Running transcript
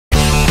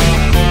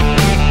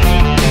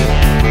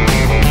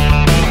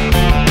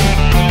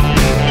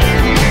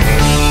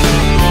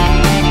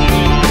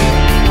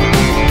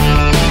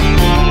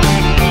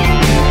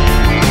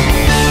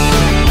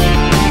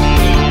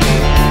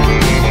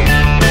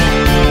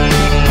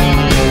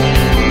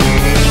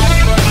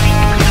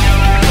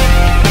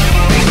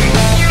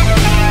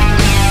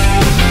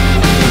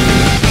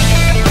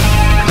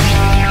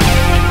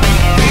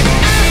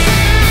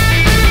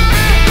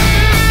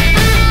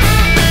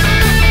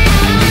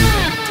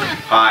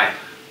Hi,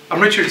 I'm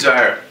Richard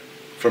Zire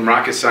from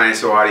Rocket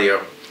Science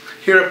Audio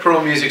here at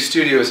Pro Music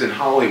Studios in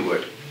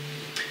Hollywood.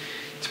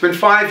 It's been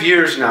 5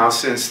 years now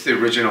since the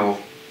original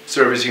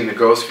Servicing the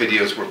Ghost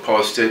videos were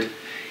posted,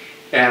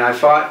 and I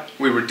thought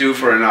we were due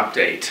for an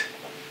update.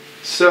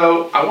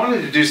 So I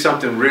wanted to do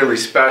something really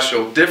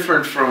special,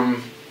 different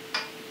from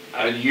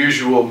a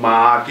usual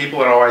mod.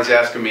 People are always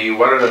asking me,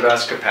 what are the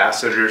best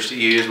capacitors to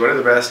use, what are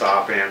the best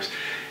op amps?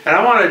 And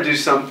I want to do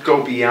something,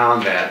 go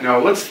beyond that. No,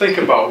 let's think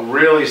about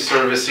really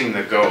servicing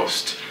the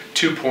Ghost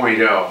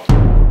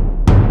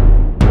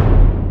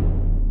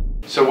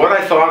 2.0. So what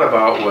I thought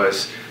about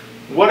was,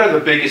 what are the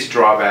biggest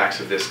drawbacks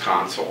of this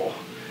console?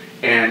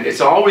 And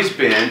it's always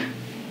been,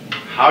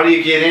 how do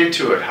you get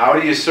into it? How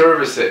do you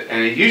service it?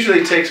 And it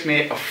usually takes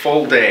me a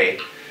full day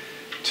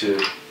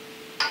to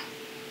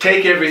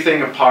take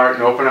everything apart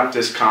and open up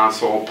this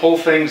console, pull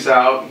things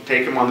out,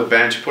 take them on the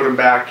bench, put them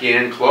back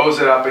in, close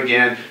it up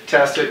again,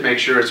 test it, make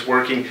sure it's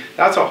working.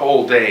 That's a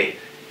whole day,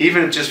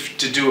 even just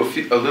to do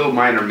a little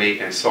minor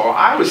maintenance. So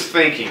I was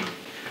thinking,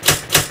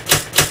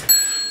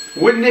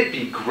 wouldn't it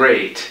be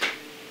great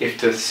if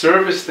to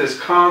service this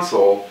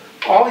console,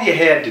 all you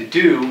had to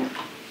do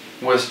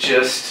was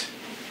just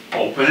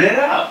open it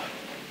up.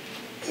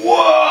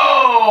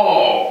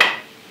 Whoa!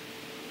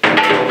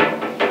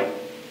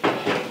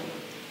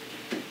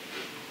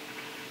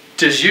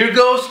 Does your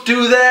Ghost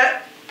do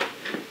that?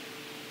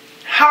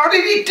 How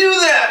did he do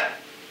that?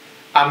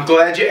 I'm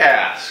glad you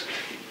asked.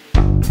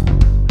 And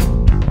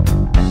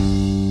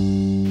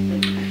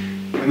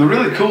the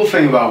really cool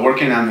thing about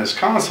working on this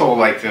console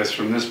like this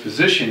from this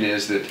position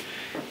is that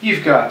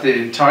you've got the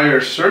entire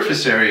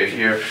surface area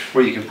here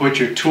where you can put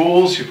your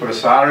tools, you put a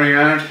soldering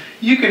iron,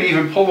 you can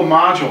even pull a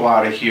module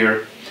out of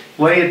here,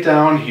 lay it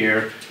down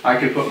here. I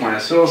could put my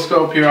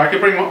oscilloscope here. I could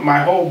bring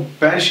my whole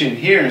bench in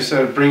here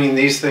instead of bringing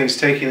these things,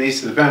 taking these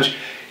to the bench.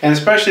 And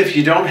especially if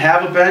you don't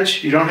have a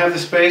bench, you don't have the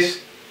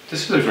space,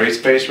 this is a great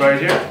space right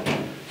here.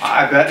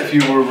 I bet if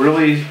you were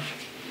really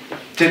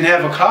didn't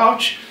have a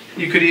couch,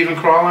 you could even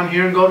crawl in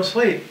here and go to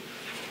sleep.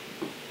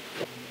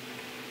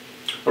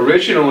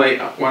 Originally,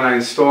 when I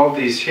installed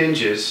these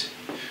hinges,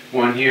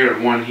 one here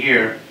and one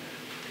here,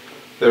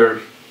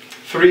 they're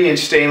 3-inch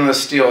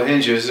stainless steel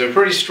hinges. They're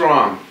pretty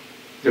strong.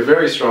 They're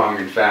very strong,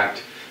 in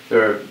fact.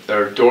 They're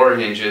door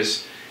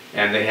hinges,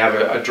 and they have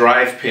a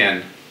drive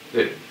pin,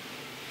 that,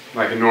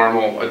 like a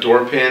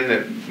door pin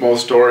that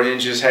most door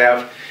hinges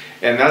have,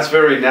 and that's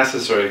very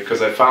necessary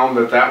because I found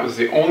that that was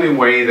the only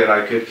way that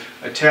I could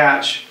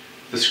attach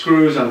the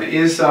screws on the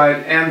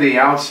inside and the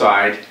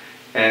outside,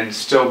 and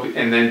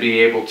then be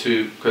able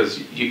to,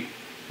 because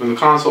when the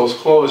console is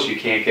closed, you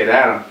can't get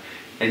at them,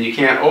 and you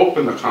can't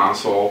open the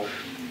console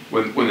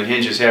when the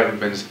hinges haven't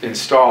been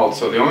installed.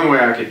 So the only way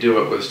I could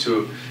do it was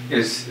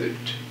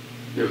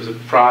it was a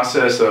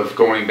process of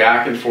going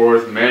back and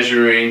forth,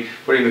 measuring,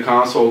 putting the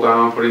console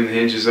down, putting the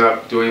hinges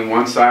up, doing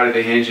one side of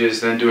the hinges,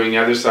 then doing the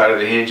other side of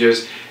the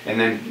hinges, and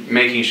then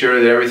making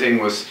sure that everything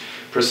was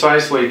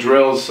precisely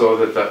drilled so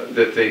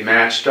that they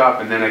matched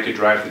up, and then I could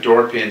drive the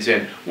door pins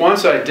in.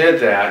 Once I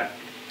did that,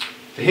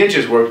 the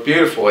hinges worked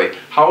beautifully.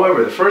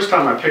 However, the first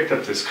time I picked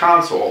up this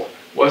console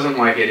wasn't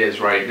like it is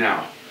right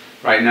now.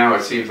 Right now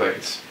it seems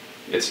like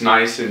it's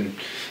nice and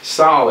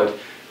solid,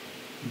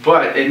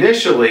 but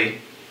initially,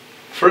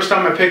 first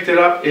time I picked it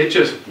up, it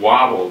just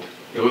wobbled.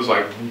 It was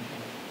like,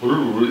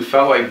 it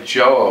felt like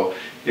jello.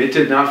 It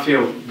did not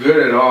feel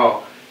good at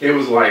all. It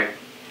was like,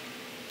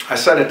 I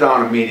set it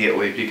down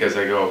immediately because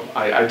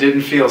I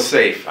didn't feel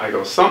safe. I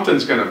go,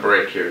 something's going to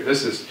break here.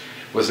 This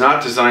was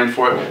not designed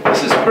for it.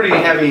 This is a pretty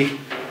heavy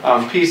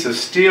piece of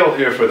steel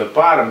here for the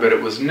bottom, but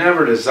it was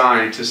never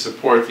designed to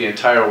support the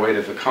entire weight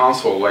of the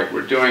console like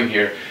we're doing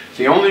here.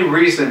 The only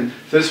reason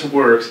this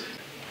works,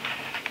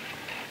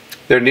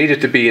 there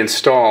needed to be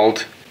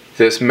installed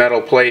this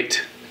metal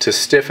plate to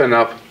stiffen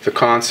up the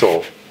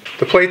console.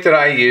 The plate that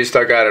I used,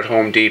 I got at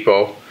Home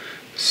Depot.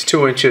 It's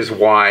 2 inches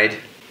wide,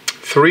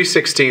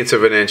 3/16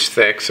 of an inch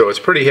thick, so it's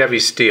pretty heavy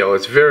steel.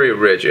 It's very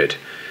rigid.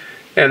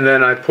 And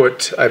then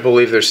I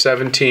believe there's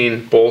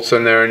 17 bolts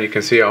in there, and you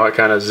can see how I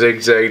kind of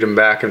zigzagged them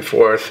back and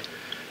forth.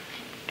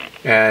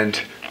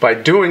 And by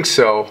doing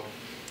so,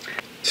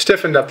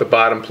 stiffened up the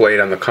bottom plate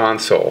on the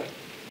console.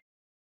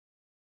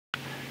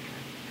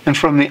 And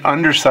from the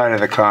underside of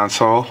the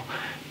console,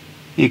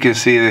 you can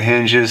see the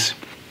hinges,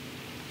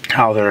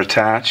 how they're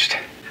attached,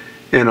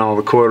 and all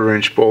the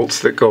 1/4-inch bolts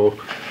that go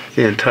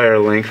the entire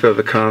length of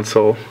the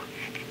console.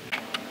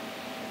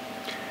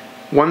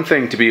 One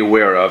thing to be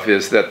aware of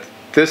is that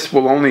this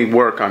will only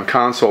work on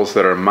consoles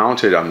that are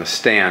mounted on the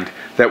stand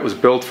that was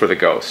built for the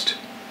Ghost.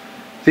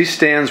 These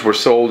stands were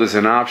sold as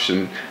an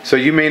option, so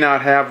you may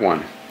not have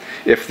one.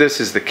 If this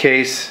is the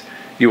case,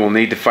 you will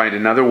need to find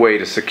another way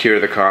to secure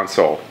the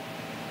console.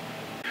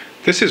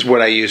 This is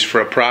what I used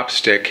for a prop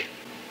stick.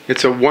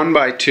 It's a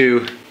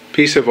 1x2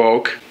 piece of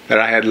oak that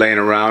I had laying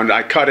around.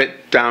 I cut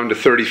it down to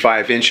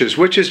 35 inches,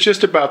 which is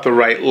just about the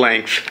right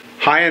length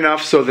high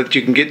enough so that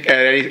you can get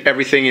at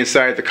everything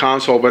inside the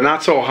console, but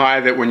not so high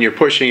that when you're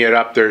pushing it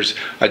up there's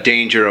a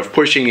danger of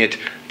pushing it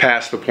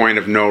past the point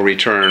of no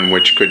return,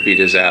 which could be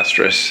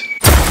disastrous.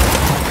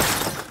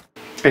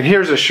 And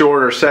here's a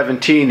shorter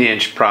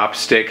 17-inch prop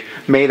stick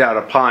made out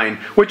of pine,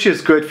 which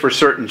is good for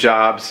certain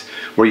jobs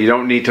where you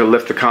don't need to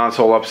lift the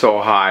console up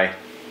so high.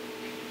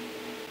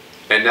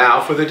 And now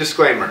for the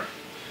disclaimer.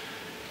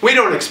 We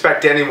don't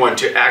expect anyone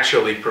to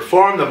actually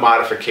perform the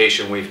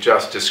modification we've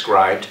just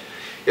described.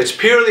 It's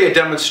purely a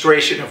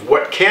demonstration of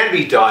what can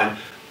be done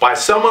by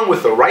someone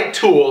with the right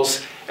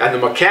tools and the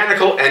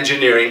mechanical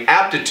engineering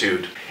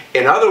aptitude.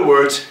 In other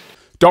words,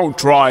 don't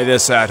try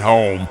this at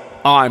home.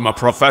 I'm a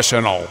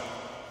professional.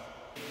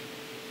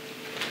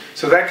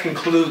 So that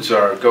concludes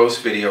our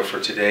Ghost video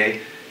for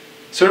today.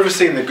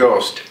 Servicing the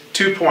Ghost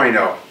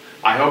 2.0.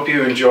 I hope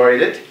you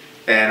enjoyed it,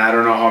 and I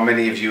don't know how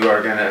many of you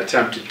are going to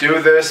attempt to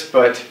do this,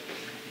 but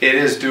it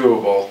is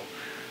doable.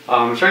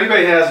 If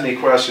anybody has any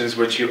questions,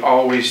 which you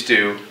always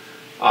do,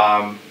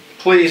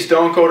 please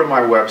don't go to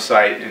my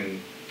website and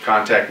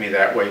contact me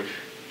that way.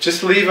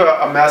 Just leave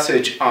a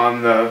message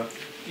on the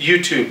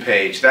YouTube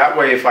page. That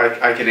way if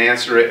I can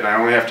answer it, and I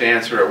only have to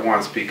answer it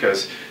once,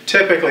 because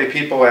typically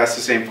people ask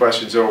the same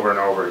questions over and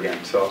over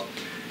again. So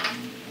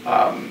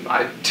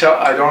I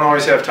don't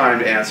always have time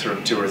to answer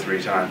them 2 or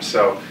 3 times.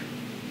 So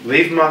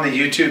leave them on the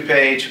YouTube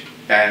page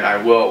and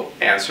I will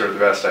answer the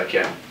best I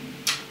can.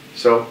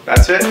 So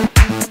that's it.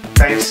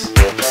 Thanks,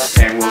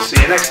 and we'll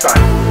see you next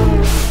time.